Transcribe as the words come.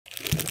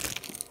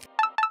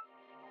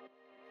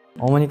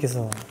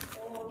어머니께서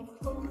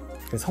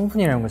그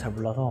성분이라는 걸 잘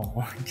몰라서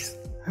어머니께서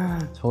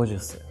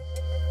적어주셨어요.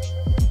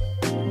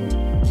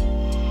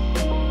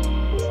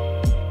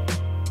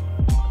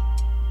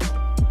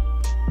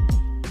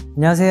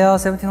 안녕하세요,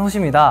 세븐틴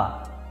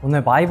호시입니다.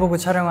 오늘 마이보그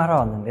촬영을 하러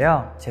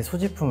왔는데요, 제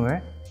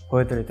소지품을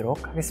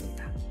보여드리도록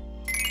하겠습니다.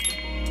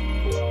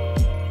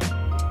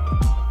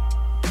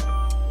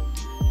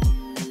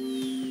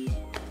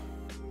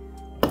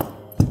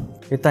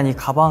 일단 이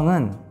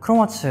가방은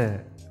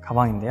크로마츠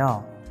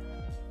가방인데요,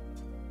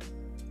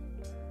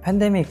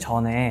 팬데믹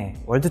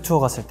전에 월드 투어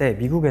갔을 때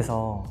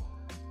미국에서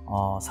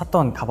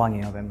샀던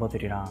가방이에요.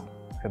 멤버들이랑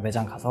그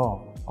매장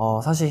가서.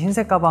 사실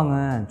흰색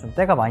가방은 좀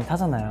때가 많이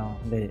타잖아요.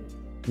 근데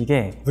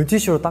이게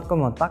물티슈로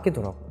닦으면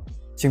닦이더라고요.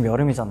 지금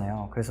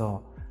여름이잖아요.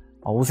 그래서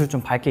옷을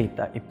좀 밝게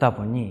입다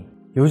보니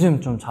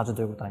요즘 좀 자주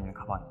들고 다니는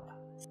가방입니다.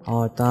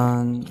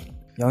 일단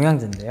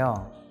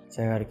영양제인데요,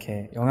 제가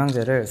이렇게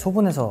영양제를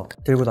소분해서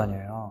들고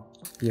다녀요.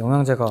 이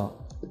영양제가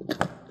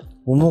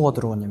뭐뭐가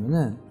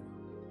들어갔냐면은,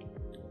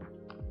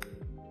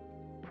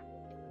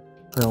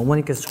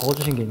 어머니께서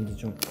적어주신 게 있는지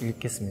좀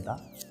읽겠습니다.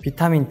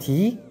 비타민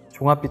D,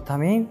 종합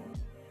비타민,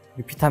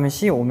 비타민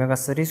C,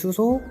 오메가3,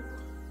 수소,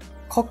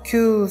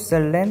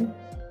 커큐셀렌,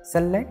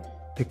 셀렉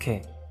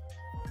이렇게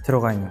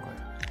들어가 있는 거예요.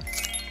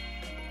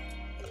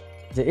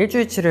 이제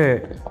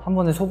일주일치를 한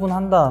번에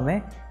소분한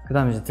다음에 그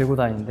다음에 이제 들고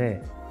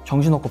다니는데,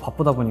 정신없고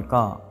바쁘다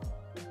보니까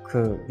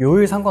그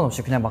요일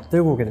상관없이 그냥 막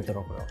들고 오게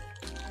되더라고요.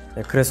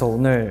 네, 그래서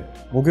오늘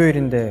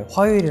목요일인데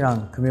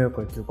화요일이랑 금요일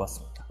걸 들고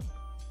왔습니다.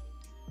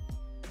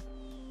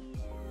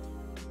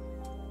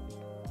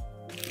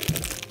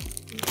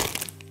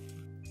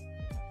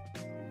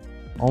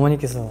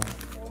 어머니께서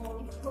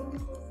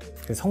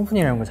그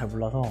성분이라는 걸 잘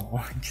몰라서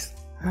어머니께서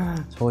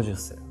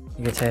적어주셨어요.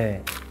 이게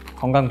제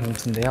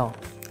건강봉투인데요,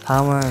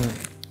 다음은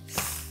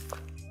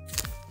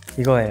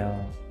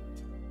이거예요.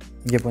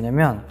 이게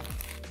뭐냐면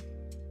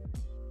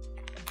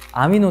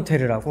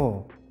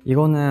아미노테르라고,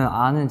 이거는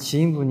아는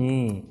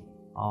지인분이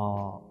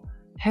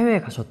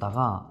해외에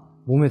가셨다가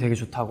몸에 되게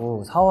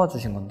좋다고 사와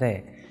주신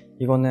건데,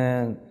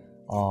 이거는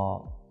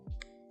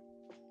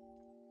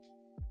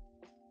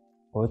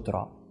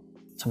뭐였더라?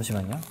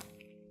 잠시만요.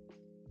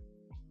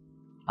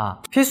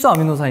 필수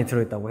아미노산이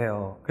들어있다고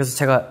해요. 그래서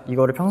제가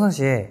이거를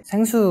평상시에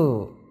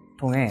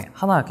생수통에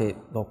하나 이렇게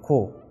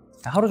넣고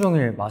하루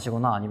종일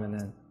마시거나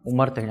아니면은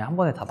목마를 때 그냥 한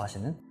번에 다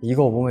마시는,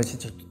 이거 몸에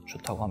진짜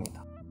좋다고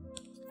합니다.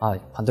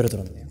 반대로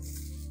들었네요.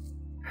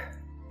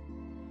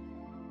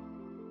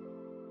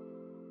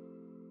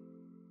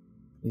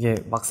 이게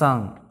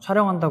막상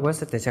촬영한다고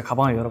했을 때 제가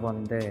가방을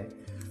열어봤는데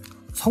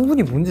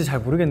성분이 뭔지 잘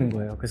모르겠는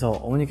거예요. 그래서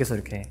어머니께서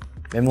이렇게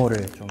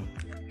메모를 좀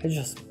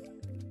해주셨습니다.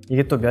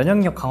 이게 또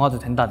면역력 강화도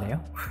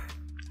된다네요.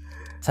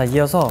 자,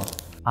 이어서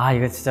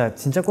이거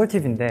진짜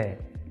꿀팁인데,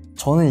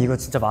 저는 이거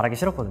진짜 말하기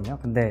싫었거든요.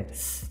 근데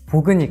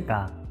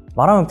보그니까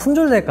말하면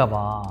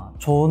품절될까봐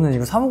저는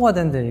이거 사 먹어야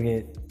되는데,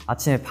 이게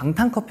아침에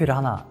방탄커피를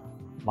하나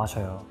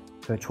마셔요.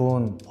 그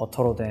좋은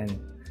버터로 된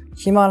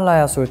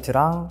히말라야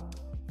솔트랑,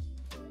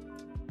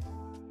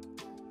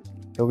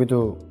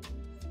 여기도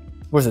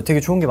모르겠어요,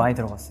 되게 좋은 게 많이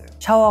들어갔어요.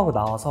 샤워하고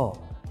나와서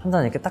한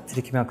잔 이렇게 딱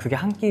들이키면 그게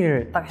한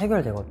끼를 딱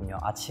해결되거든요,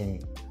 아침.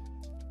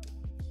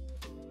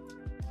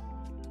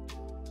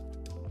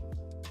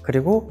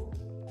 그리고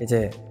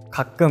이제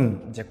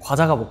가끔 이제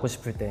과자가 먹고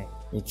싶을 때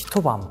이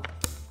키토밤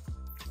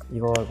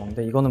이걸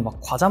먹는데, 이거는 막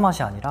과자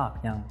맛이 아니라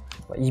그냥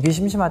입이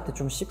심심할 때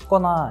좀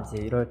씹거나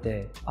이제 이럴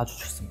때 아주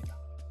좋습니다.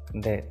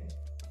 근데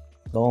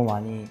너무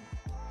많이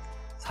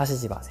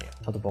사시지 마세요.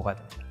 저도 먹어야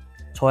됩니다.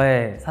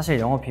 저의 사실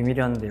영업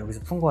비밀이었는데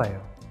여기서 푼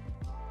거예요.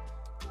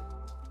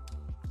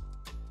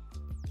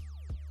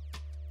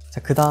 자,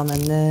 그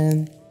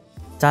다음에는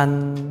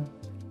짠!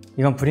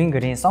 이건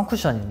브링그린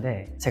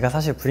선쿠션인데, 제가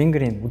사실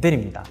브링그린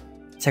모델입니다.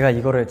 제가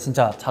이거를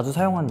진짜 자주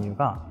사용하는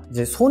이유가,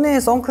 이제 손에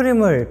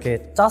선크림을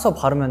이렇게 짜서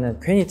바르면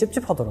괜히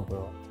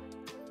찝찝하더라고요.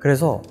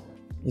 그래서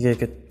이게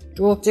이렇게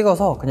쭉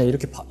찍어서 그냥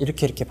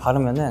이렇게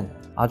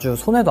바르면 아주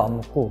손에도 안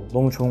묻고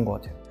너무 좋은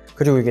것 같아요.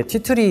 그리고 이게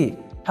티트리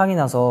향이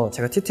나서,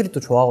 제가 티트리 또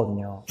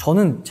좋아하거든요.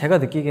 저는 제가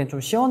느끼기엔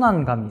좀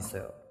시원한 감이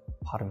있어요,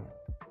 바르면.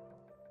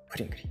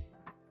 브링그린.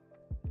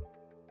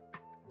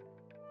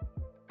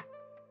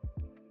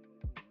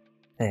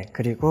 네,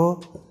 그리고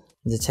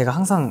이제 제가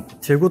항상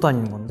들고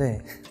다니는 건데,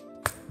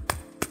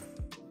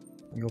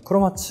 이거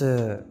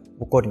크로마츠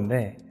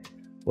목걸이인데,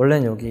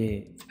 원래는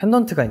여기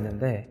펜던트가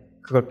있는데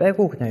그걸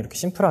빼고 그냥 이렇게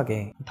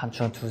심플하게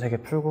단추 한 두세 개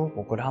풀고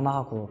목걸이 하나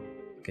하고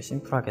이렇게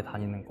심플하게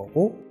다니는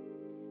거고,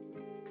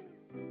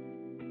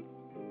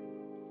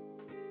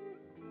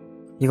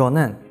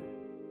 이거는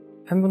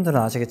팬분들은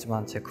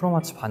아시겠지만 제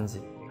크로마츠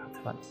반지,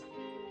 하트 반지.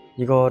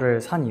 이거를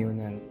산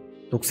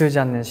이유는 녹슬지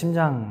않는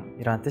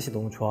심장이라는 뜻이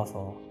너무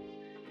좋아서,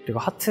 그리고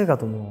하트가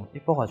너무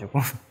이뻐가지고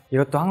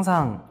이것도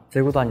항상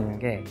들고 다니는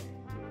게,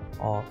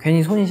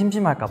 괜히 손이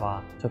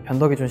심심할까봐. 저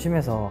변덕이 좀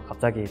심해서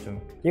갑자기 좀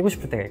끼고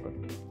싶을 때가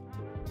있거든요.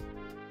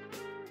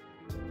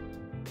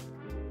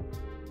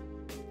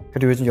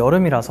 그리고 요즘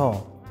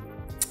여름이라서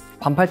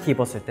반팔티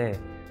입었을 때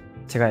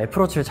제가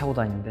애플워치를 차고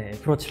다니는데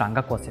애플워치를 안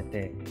갖고 왔을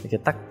때 이렇게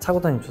딱 차고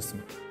다니면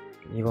좋습니다.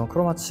 이건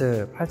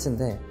크로마츠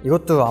팔찌인데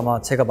이것도 아마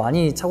제가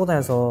많이 차고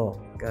다녀서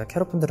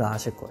캐럿분들은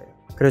아실 거예요.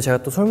 그리고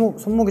제가 또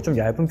손목이 좀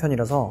얇은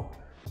편이라서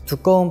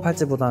두꺼운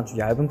팔찌보다는 좀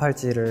얇은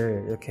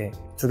팔찌를 이렇게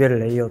두 개를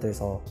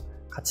레이어드해서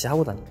같이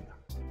하고 다닙니다.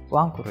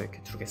 꾸안꾸로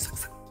이렇게 두 개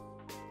싹싹.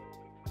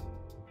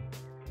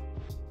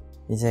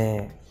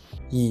 이제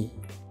이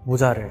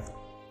모자를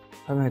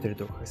설명해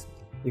드리도록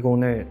하겠습니다. 이거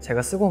오늘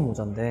제가 쓰고 온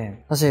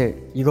모자인데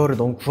사실 이거를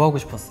너무 구하고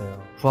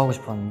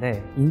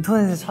싶었는데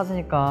인터넷에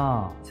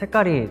찾으니까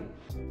색깔이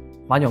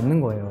많이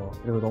없는 거예요.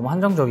 그리고 너무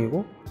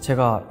한정적이고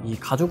제가 이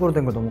가죽으로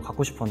된 걸 너무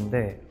갖고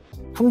싶었는데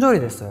품절이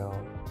됐어요.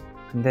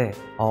 근데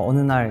어느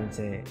날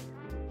이제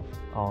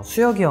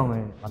수혁이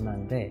형을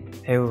만났는데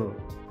배우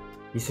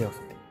이수혁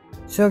선배님,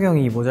 수혁이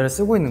형이 이 모자를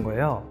쓰고 있는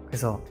거예요.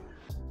 그래서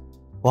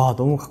와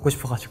너무 갖고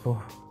싶어가지고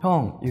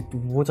형 이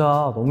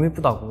모자 너무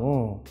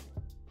예쁘다고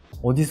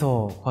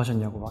어디서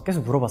구하셨냐고 막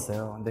계속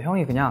물어봤어요. 근데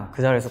형이 그냥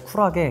그 자리에서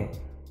쿨하게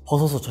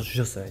벗어서 저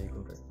주셨어요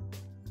이거를.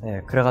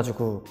 네,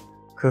 그래가지고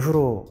그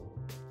후로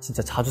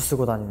진짜 자주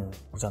쓰고 다니는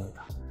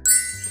모자입니다.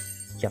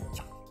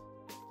 귀엽죠?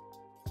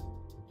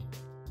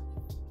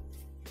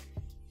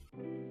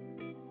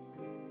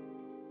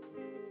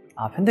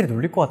 아 팬들이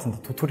놀릴 것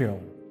같은데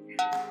도토리라고.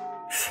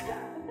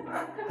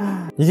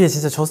 이게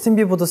진짜 저스틴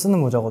비버도 쓰는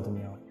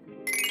모자거든요.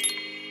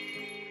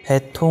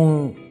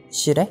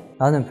 베통시레?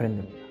 라는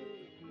브랜드입니다.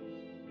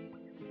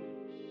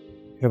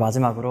 그리고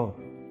마지막으로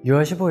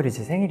 6월 15일이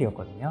제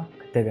생일이었거든요.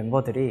 그때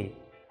멤버들이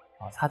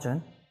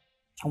사준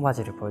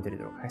청바지를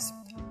보여드리도록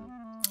하겠습니다.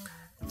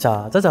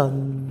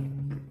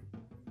 짜자잔!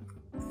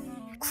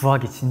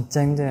 구하기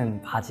진짜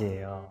힘든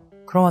바지예요.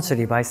 크로마츠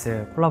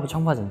리바이스 콜라보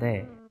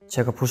청바지인데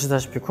제가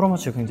보시다시피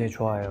크로마츠를 굉장히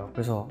좋아해요.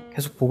 그래서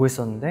계속 보고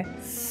있었는데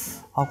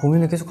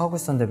고민을 계속 하고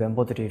있었는데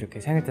멤버들이 이렇게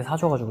생일 때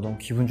사줘가지고 너무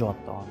기분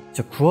좋았다.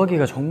 진짜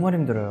구하기가 정말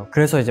힘들어요.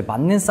 그래서 이제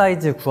맞는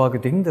사이즈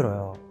구하기도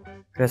힘들어요.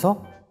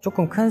 그래서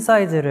조금 큰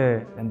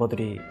사이즈를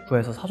멤버들이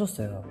구해서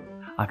사줬어요.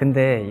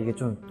 근데 이게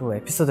좀 또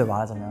에피소드를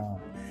말하자면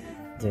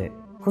이제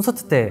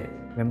콘서트 때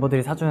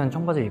멤버들이 사주는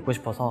청바지를 입고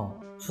싶어서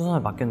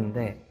수선을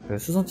맡겼는데 그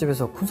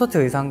수선집에서 콘서트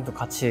의상도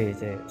같이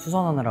이제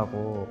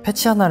수선하느라고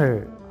패치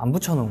하나를 안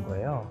붙여놓은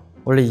거예요.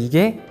 원래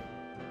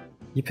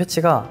이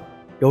패치가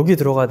여기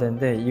들어가야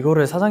되는데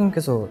이거를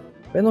사장님께서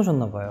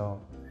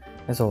빼놓으셨나봐요.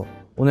 그래서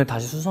오늘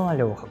다시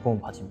수선하려고 갖고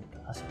온 바지입니다.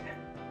 사실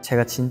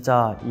제가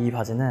진짜 이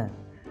바지는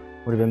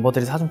우리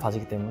멤버들이 사준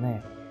바지이기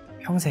때문에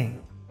평생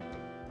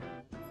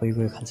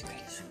이걸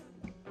간직하겠죠.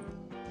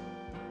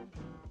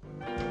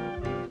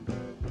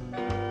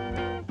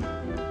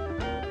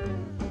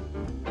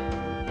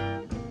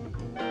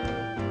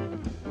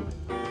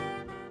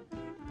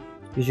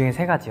 이 중에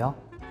세 가지요.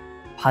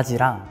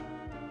 바지랑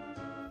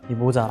이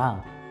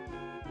모자랑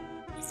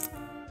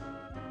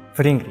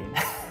브링그린.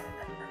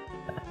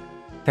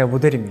 제가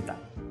모델입니다.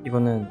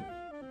 이거는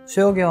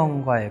수혁이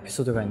형과의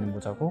에피소드가 있는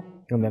모자고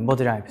이건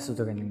멤버들이랑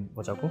에피소드가 있는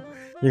모자고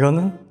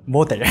이거는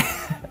모델.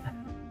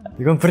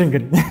 이건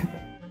브링그린.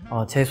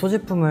 제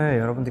소지품을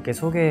여러분들께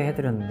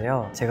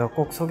소개해드렸는데요. 제가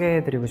꼭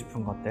소개해드리고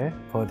싶은 것들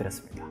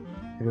보여드렸습니다.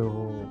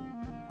 그리고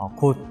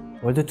곧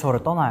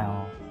월드투어를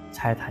떠나요.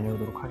 잘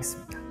다녀오도록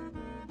하겠습니다.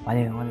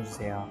 많이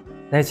응원해주세요.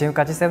 네,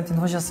 지금까지 세븐틴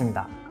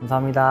호시였습니다.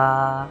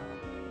 감사합니다.